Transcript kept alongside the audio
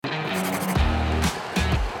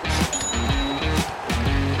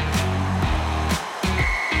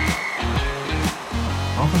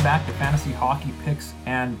Welcome back to Fantasy Hockey Picks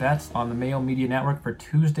and Bets on the Mayo Media Network for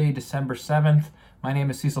Tuesday, December 7th. My name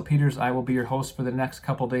is Cecil Peters. I will be your host for the next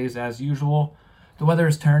couple days as usual. The weather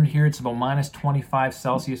has turned here. It's about minus 25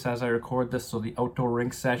 Celsius as I record this, so the outdoor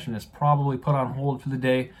rink session is probably put on hold for the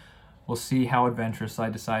day. We'll see how adventurous I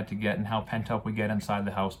decide to get and how pent up we get inside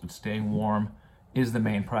the house, but staying warm is the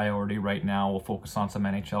main priority right now. We'll focus on some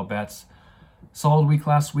NHL bets. Solid week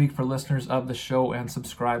last week for listeners of the show and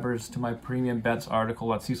subscribers to my premium bets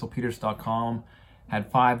article at cecilpeters.com. Had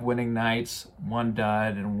 5 winning nights, 1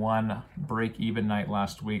 dud, and 1 break-even night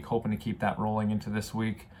last week. Hoping to keep that rolling into this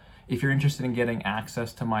week. If you're interested in getting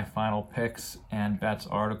access to my final picks and bets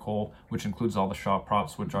article, which includes all the shot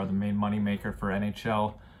props, which are the main moneymaker for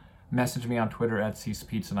NHL, message me on Twitter at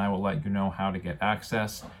CecePetes and I will let you know how to get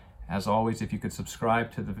access. As always, if you could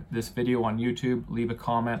subscribe to this video on YouTube, leave a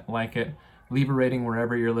comment, like it, leave a rating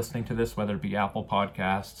wherever you're listening to this, whether it be Apple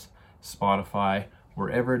Podcasts, Spotify,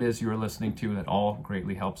 wherever it is you're listening to, that all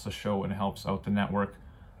greatly helps the show and helps out the network.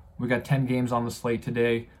 We got 10 games on the slate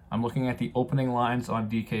today. I'm looking at the opening lines on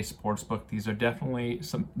DK Sportsbook.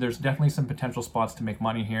 There's definitely some potential spots to make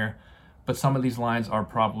money here, but some of these lines are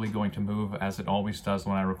probably going to move, as it always does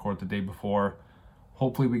when I record the day before.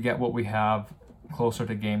 Hopefully we get what we have closer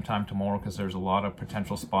to game time tomorrow, because there's a lot of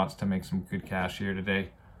potential spots to make some good cash here today.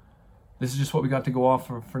 This is just what we got to go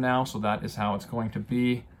off for now, so that is how it's going to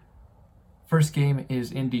be. First game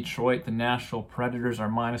is in Detroit. The Nashville Predators are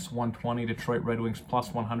minus 120. Detroit Red Wings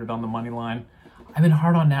plus 100 on the money line. I've been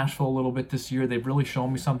hard on Nashville a little bit this year. They've really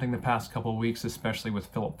shown me something the past couple of weeks, especially with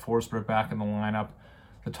Philip Forsberg back in the lineup.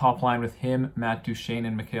 The top line with him, Matt Duchene,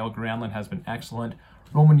 and Mikhail Granlund has been excellent.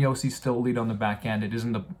 Roman Josi still lead on the back end. It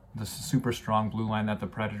isn't the super strong blue line that the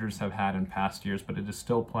Predators have had in past years, but it is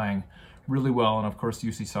still playing really well. And of course,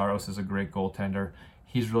 Juuse Saros is a great goaltender.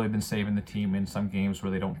 He's really been saving the team in some games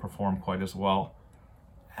where they don't perform quite as well.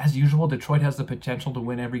 As usual, Detroit has the potential to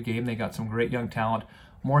win every game. They got some great young talent.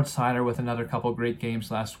 Moritz Seider with another couple great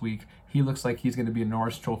games last week. He looks like he's going to be a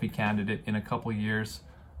Norris Trophy candidate in a couple years.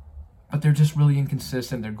 But they're just really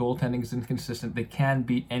inconsistent. Their goaltending is inconsistent. They can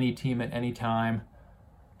beat any team at any time,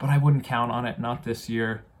 but I wouldn't count on it, not this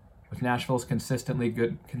year. With Nashville's consistently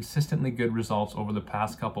good results over the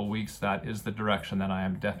past couple weeks, that is the direction that I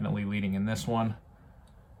am definitely leading in this one.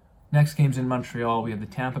 Next game's in Montreal. We have the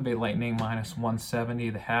Tampa Bay Lightning minus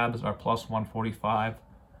 170. The Habs are plus 145.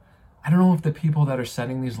 I don't know if the people that are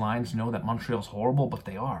setting these lines know that Montreal's horrible, but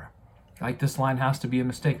they are. Like, this line has to be a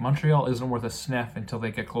mistake. Montreal isn't worth a sniff until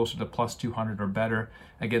they get closer to plus 200 or better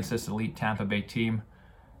against this elite Tampa Bay team.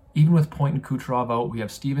 Even with Point and Kucherov out, we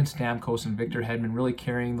have Steven Stamkos and Victor Hedman really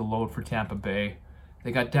carrying the load for Tampa Bay.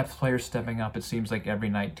 They got depth players stepping up, it seems like, every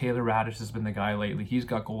night. Taylor Raddysh has been the guy lately. He's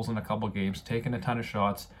got goals in a couple games, taking a ton of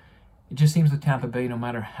shots. It just seems that Tampa Bay, no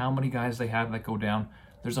matter how many guys they have that go down,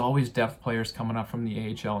 there's always depth players coming up from the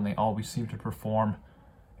AHL, and they always seem to perform.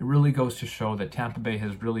 It really goes to show that Tampa Bay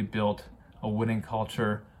has really built a winning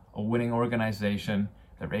culture, a winning organization.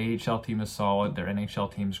 Their AHL team is solid. Their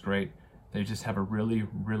NHL team's great. They just have a really,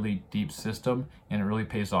 really deep system, and it really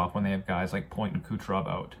pays off when they have guys like Point and Kucherov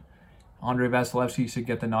out. Andrei Vasilevskiy should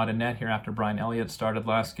get the nod in net here after Brian Elliott started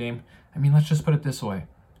last game. I mean, let's just put it this way.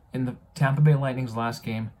 In the Tampa Bay Lightning's last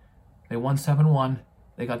game, they won 7-1.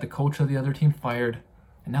 They got the coach of the other team fired,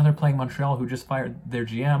 and now they're playing Montreal, who just fired their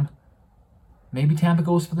GM. Maybe Tampa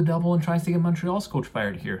goes for the double and tries to get Montreal's coach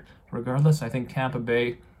fired here. Regardless, I think Tampa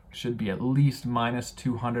Bay should be at least minus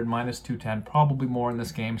 200, minus 210, probably more in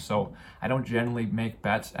this game. So I don't generally make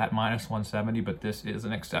bets at minus 170, but this is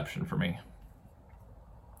an exception for me.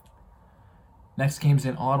 Next game's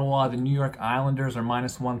in Ottawa. The New York Islanders are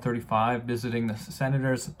minus 135, visiting the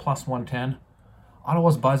Senators plus 110.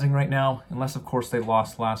 Ottawa's buzzing right now, unless of course they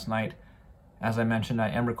lost last night. As I mentioned, I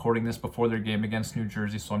am recording this before their game against New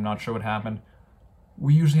Jersey, so I'm not sure what happened.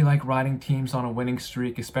 We usually like riding teams on a winning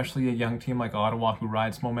streak, especially a young team like Ottawa who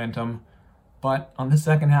rides momentum. But on the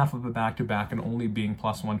second half of a back-to-back and only being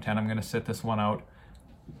plus 110, I'm going to sit this one out.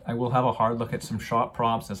 I will have a hard look at some shot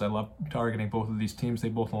props, as I love targeting both of these teams. They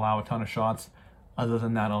both allow a ton of shots. Other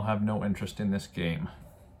than that, I'll have no interest in this game.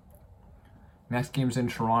 Next game's in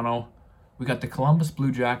Toronto. We got the Columbus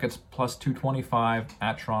Blue Jackets plus 225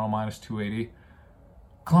 at Toronto minus 280.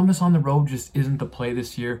 Columbus on the road just isn't the play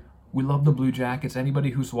this year. We love the Blue Jackets.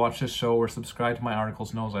 Anybody who's watched this show or subscribed to my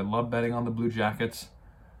articles knows I love betting on the Blue Jackets.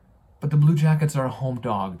 But the Blue Jackets are a home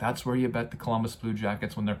dog. That's where you bet the Columbus Blue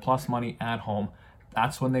Jackets. When they're plus money at home,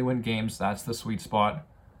 that's when they win games. That's the sweet spot.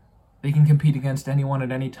 They can compete against anyone at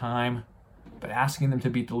any time, but asking them to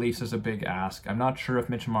beat the Leafs is a big ask. I'm not sure if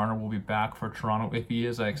Mitch Marner will be back for Toronto. If he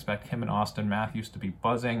is, I expect him and Austin Matthews to be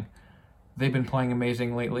buzzing. They've been playing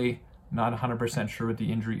amazing lately. Not 100% sure what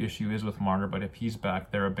the injury issue is with Marner, but if he's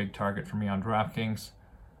back, they're a big target for me on DraftKings.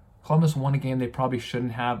 Columbus won a game they probably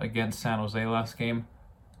shouldn't have against San Jose last game.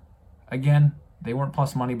 Again, they weren't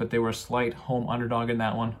plus money, but they were a slight home underdog in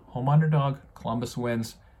that one. Home underdog, Columbus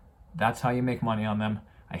wins. That's how you make money on them.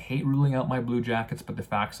 I hate ruling out my Blue Jackets, but the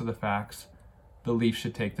facts are the facts. The Leafs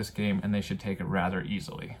should take this game, and they should take it rather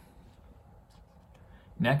easily.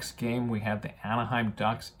 Next game, we have the Anaheim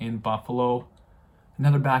Ducks in Buffalo.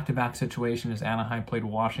 Another back-to-back situation as Anaheim played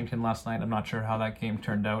Washington last night. I'm not sure how that game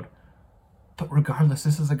turned out. But regardless,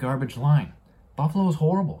 this is a garbage line. Buffalo is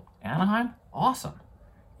horrible. Anaheim, awesome.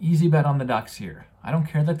 Easy bet on the Ducks here. I don't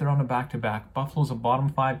care that they're on a back-to-back. Buffalo's a bottom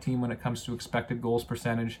 5 team when it comes to expected goals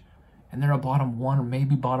percentage, and they're a bottom 1 or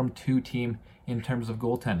maybe bottom 2 team in terms of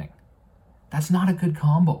goaltending. That's not a good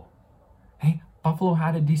combo. Hey, Buffalo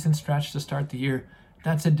had a decent stretch to start the year.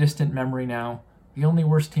 That's a distant memory now. The only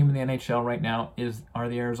worst team in the NHL right now are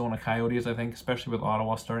the Arizona Coyotes, I think, especially with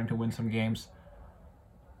Ottawa starting to win some games.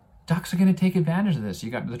 Ducks are going to take advantage of this.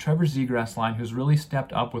 You got the Trevor Zegras line, who's really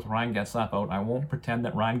stepped up with Ryan Getzlaf out. I won't pretend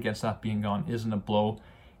that Ryan Getzlaf being gone isn't a blow.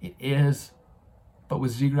 It is. But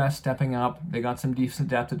with Zegras stepping up, they got some decent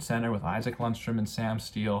depth at center with Isaac Lundstrom and Sam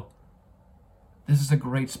Steele. This is a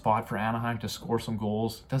great spot for Anaheim to score some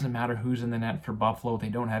goals. Doesn't matter who's in the net for Buffalo. They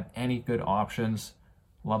don't have any good options.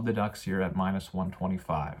 Love the Ducks here at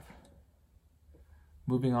 -125.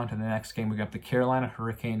 Moving on to the next game, we got the Carolina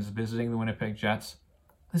Hurricanes visiting the Winnipeg Jets.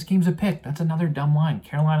 This game's a pick. That's another dumb line.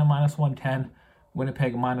 Carolina -110,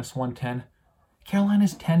 Winnipeg -110.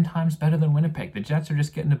 Carolina's 10 times better than Winnipeg. The Jets are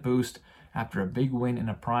just getting a boost after a big win in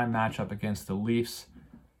a prime matchup against the Leafs.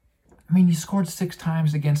 I mean, you scored 6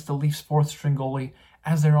 times against the Leafs' 4th-string goalie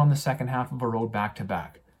as they're on the second half of a road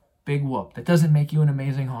back-to-back. Big whoop. That doesn't make you an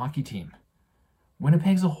amazing hockey team.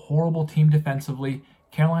 Winnipeg's a horrible team defensively.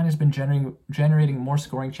 Carolina's been generating more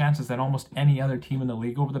scoring chances than almost any other team in the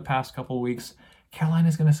league over the past couple of weeks.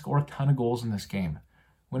 Carolina's going to score a ton of goals in this game.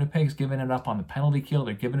 Winnipeg's giving it up on the penalty kill.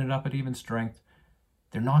 They're giving it up at even strength.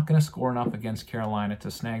 They're not going to score enough against Carolina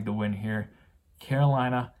to snag the win here.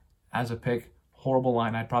 Carolina, as a pick, horrible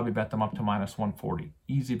line. I'd probably bet them up to -140.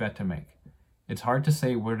 Easy bet to make. It's hard to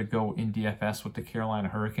say where to go in DFS with the Carolina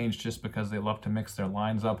Hurricanes just because they love to mix their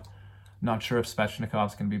lines up. Not sure if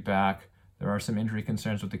Svechnikov's going to be back. There are some injury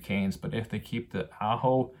concerns with the Canes, but if they keep the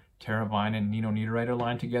Aho, Teravainen, and Nino Niederreiter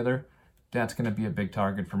line together, that's going to be a big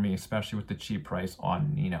target for me, especially with the cheap price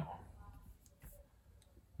on Nino.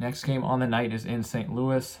 Next game on the night is in St.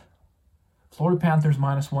 Louis. Florida Panthers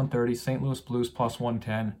 -130, St. Louis Blues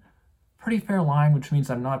 +110. Pretty fair line, which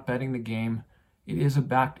means I'm not betting the game. It is a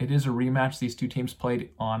rematch. These two teams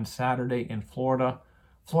played on Saturday in Florida.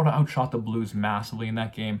 Florida outshot the Blues massively in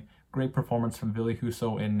that game. Great performance from Ville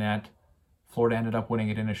Husso in net. Florida ended up winning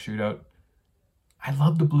it in a shootout. I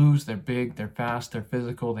love the Blues. They're big, they're fast, they're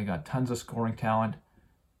physical, they got tons of scoring talent.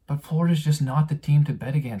 But Florida's just not the team to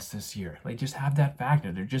bet against this year. They just have that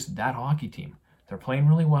factor. They're just that hockey team. They're playing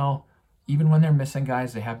really well. Even when they're missing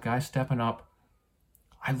guys, they have guys stepping up.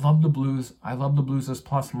 I love the Blues. I love the Blues as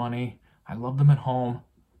plus money. I love them at home.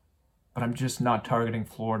 But I'm just not targeting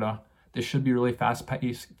Florida. This should be a really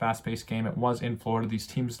fast-paced game. It was in Florida. These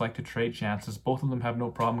teams like to trade chances. Both of them have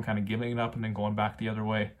no problem kind of giving it up and then going back the other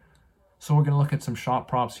way. So we're going to look at some shot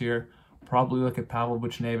props here. Probably look at Pavel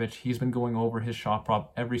Buchnevich. He's been going over his shot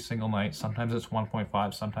prop every single night. Sometimes it's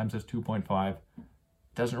 1.5, sometimes it's 2.5.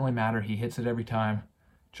 Doesn't really matter. He hits it every time.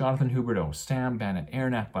 Jonathan Huberdeau, Sam Bennett,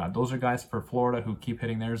 Aaron Ekblad. Those are guys for Florida who keep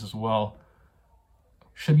hitting theirs as well.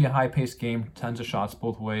 Should be a high-paced game. Tons of shots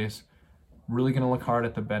both ways. Really going to look hard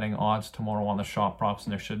at the betting odds tomorrow on the shot props,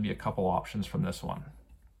 and there should be a couple options from this one.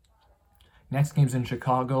 Next game's in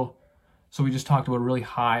Chicago. So we just talked about a really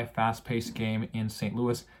high, fast-paced game in St.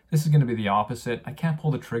 Louis. This is going to be the opposite. I can't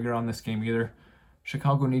pull the trigger on this game either.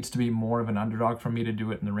 Chicago needs to be more of an underdog for me to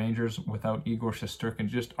do it, and the Rangers without Igor Shesterkin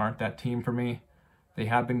just aren't that team for me. They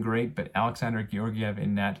have been great, but Alexander Georgiev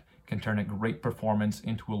in net can turn a great performance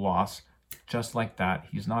into a loss just like that.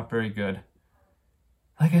 He's not very good.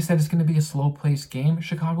 Like I said, it's going to be a slow-paced game.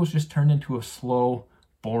 Chicago's just turned into a slow,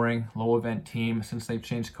 boring, low-event team since they've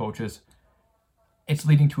changed coaches. It's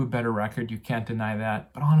leading to a better record. You can't deny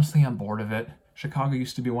that. But honestly, I'm bored of it. Chicago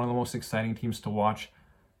used to be one of the most exciting teams to watch.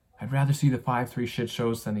 I'd rather see the 5-3 shit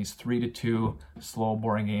shows than these 3-2 slow,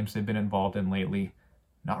 boring games they've been involved in lately.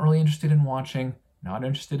 Not really interested in watching. Not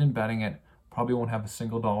interested in betting it. Probably won't have a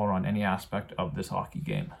single dollar on any aspect of this hockey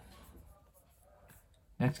game.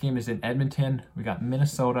 Next game is in Edmonton. We got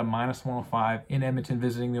Minnesota -105 in Edmonton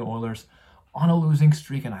visiting the Oilers on a losing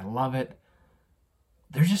streak, and I love it.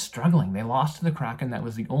 they're just struggling. They lost to the Kraken. That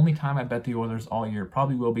was the only time I bet the Oilers all year.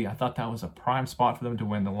 Probably will be. I thought that was a prime spot for them to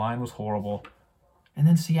win. The line was horrible. And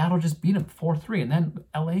then Seattle just beat them 4-3. And then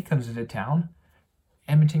LA comes into town.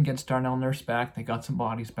 Edmonton gets Darnell Nurse back. They got some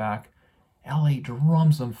bodies back. LA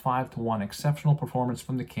drums them 5-1. Exceptional performance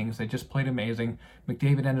from the Kings. They just played amazing.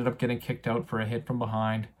 McDavid ended up getting kicked out for a hit from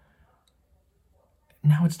behind.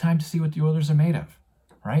 Now it's time to see what the Oilers are made of,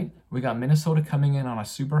 right? We got Minnesota coming in on a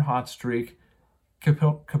super hot streak.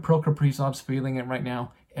 Kaprizov's feeling it right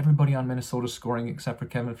now. Everybody on Minnesota's scoring except for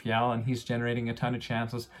Kevin Fiala, and he's generating a ton of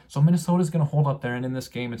chances. So Minnesota's going to hold up there, and in this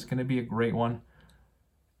game, it's going to be a great one.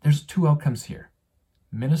 There's two outcomes here.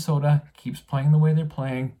 Minnesota keeps playing the way they're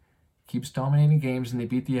playing, keeps dominating games, and they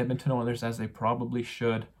beat the Edmonton Oilers as they probably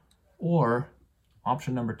should. Or,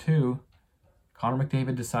 option number 2, Connor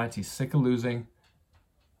McDavid decides he's sick of losing,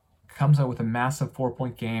 comes out with a massive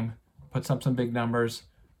 4-point game, puts up some big numbers.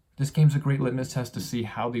 This game's a great litmus test to see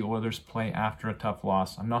how the Oilers play after a tough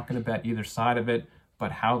loss. I'm not going to bet either side of it,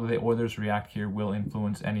 but how the Oilers react here will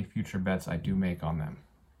influence any future bets I do make on them.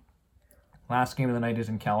 Last game of the night is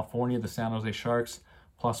in California, the San Jose Sharks,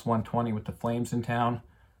 plus 120 with the Flames in town.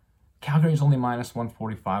 Calgary's only minus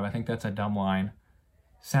 145. I think that's a dumb line.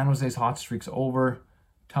 San Jose's hot streak's over.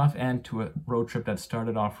 Tough end to a road trip that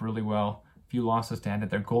started off really well. Few losses to end it.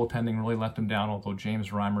 Their goaltending really let them down, although James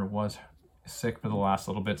Reimer was sick for the last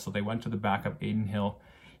little bit, so they went to the backup, Aiden Hill.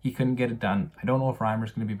 He couldn't get it done. I don't know if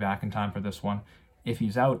Reimer's going to be back in time for this one. If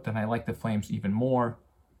he's out, then I like the Flames even more.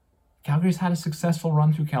 Calgary's had a successful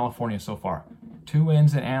run through California so far. 2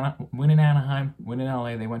 wins, win in Anaheim, win in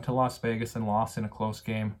LA. They went to Las Vegas and lost in a close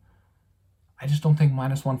game. I just don't think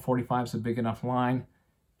minus 145 is a big enough line.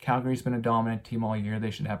 Calgary's been a dominant team all year. They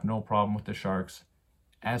should have no problem with the Sharks.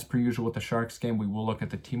 As per usual with the Sharks game, we will look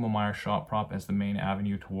at the Timo Meier shot prop as the main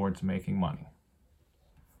avenue towards making money.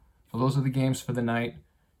 So those are the games for the night.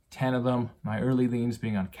 10 of them. My early leans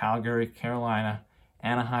being on Calgary, Carolina,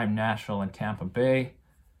 Anaheim, Nashville, and Tampa Bay.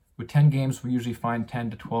 With 10 games, we usually find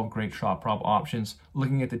 10 to 12 great shot prop options.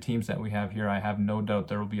 Looking at the teams that we have here, I have no doubt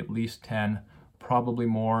there will be at least 10, probably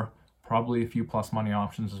more, probably a few plus money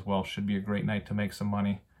options as well. Should be a great night to make some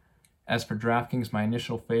money. As for DraftKings, my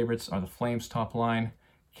initial favorites are the Flames top line,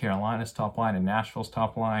 Carolina's top line, and Nashville's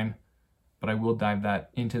top line. But I will dive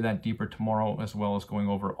into that deeper tomorrow, as well as going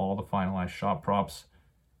over all the finalized shot props.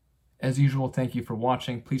 As usual, thank you for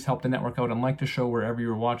watching. Please help the network out and like the show wherever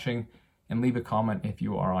you're watching, and leave a comment if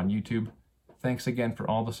you are on YouTube. Thanks again for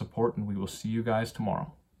all the support, and we will see you guys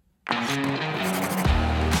tomorrow.